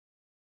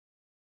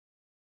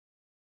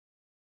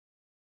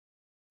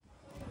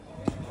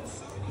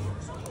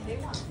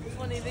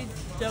they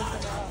joke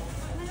about.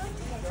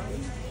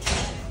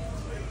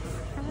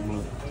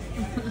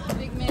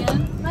 Big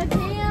man. My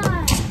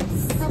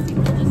pants. Some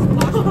people just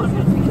wash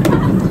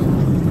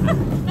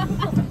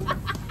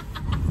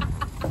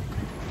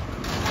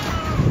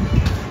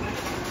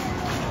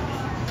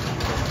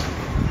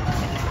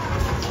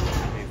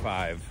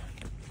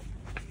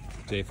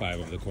Day 5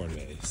 of the corn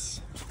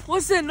maze.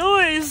 What's that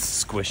noise?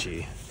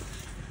 Squishy.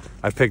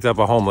 I've picked up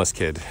a homeless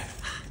kid.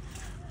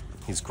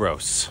 He's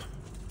gross.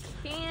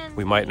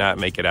 We might not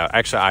make it out.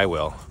 Actually, I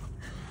will.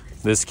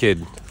 This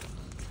kid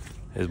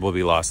will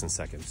be lost in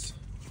seconds.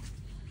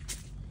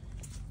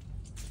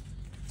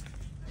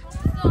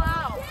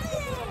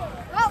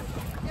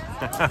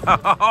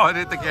 Oh, it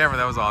hit the camera.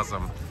 That was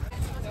awesome.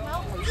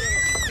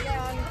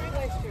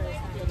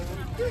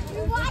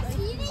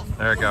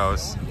 There it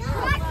goes.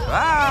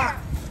 Ah!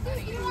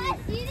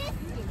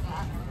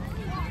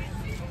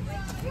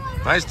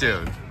 Nice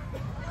dude.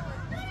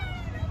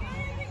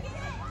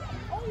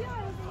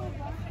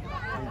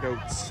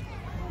 Goats.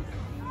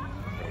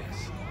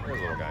 There's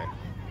a little guy.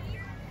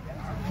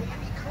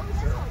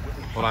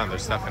 Hold on,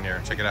 there's stuff in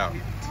here. Check it out.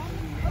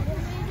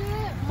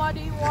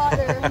 Muddy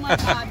water. Oh my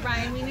God,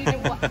 Ryan, we need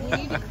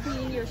to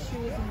clean your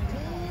shoes.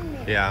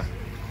 Yeah.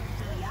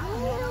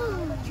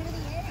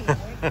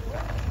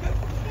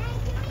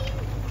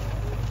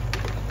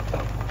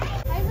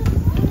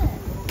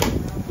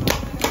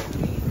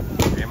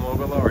 Aim a little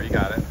bit lower. You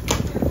got it.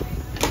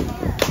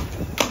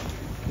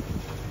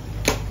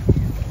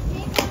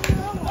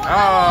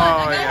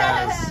 Oh,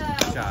 yes.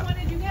 Good shot. What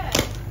did you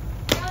get?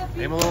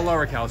 Aim a little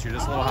lower, Kelsey. You're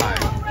just a little high.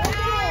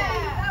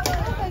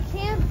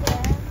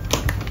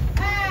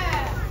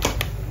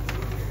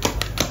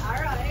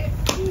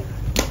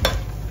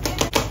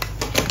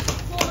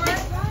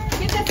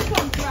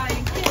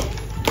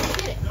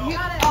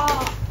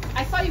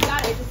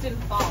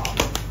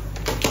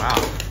 Wow.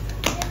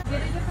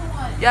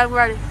 Yeah, I'm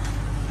ready.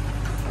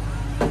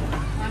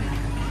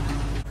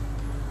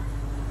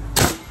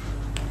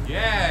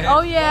 Yeah.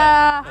 Oh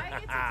yeah.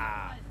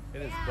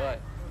 It is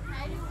butt.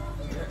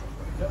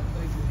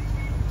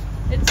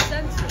 It's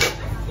sensitive.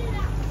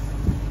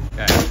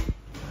 Okay.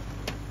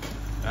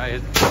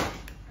 Alright.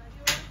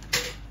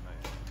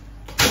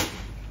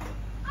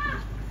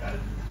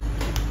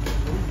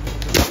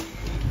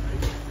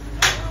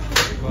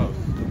 Pretty close.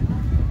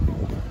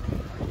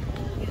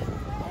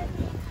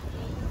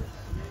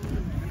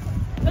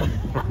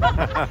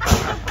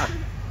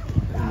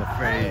 In the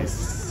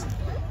face.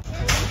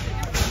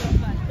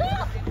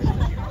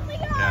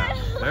 Yeah,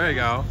 there you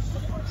go.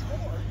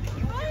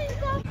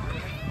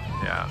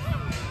 Yeah.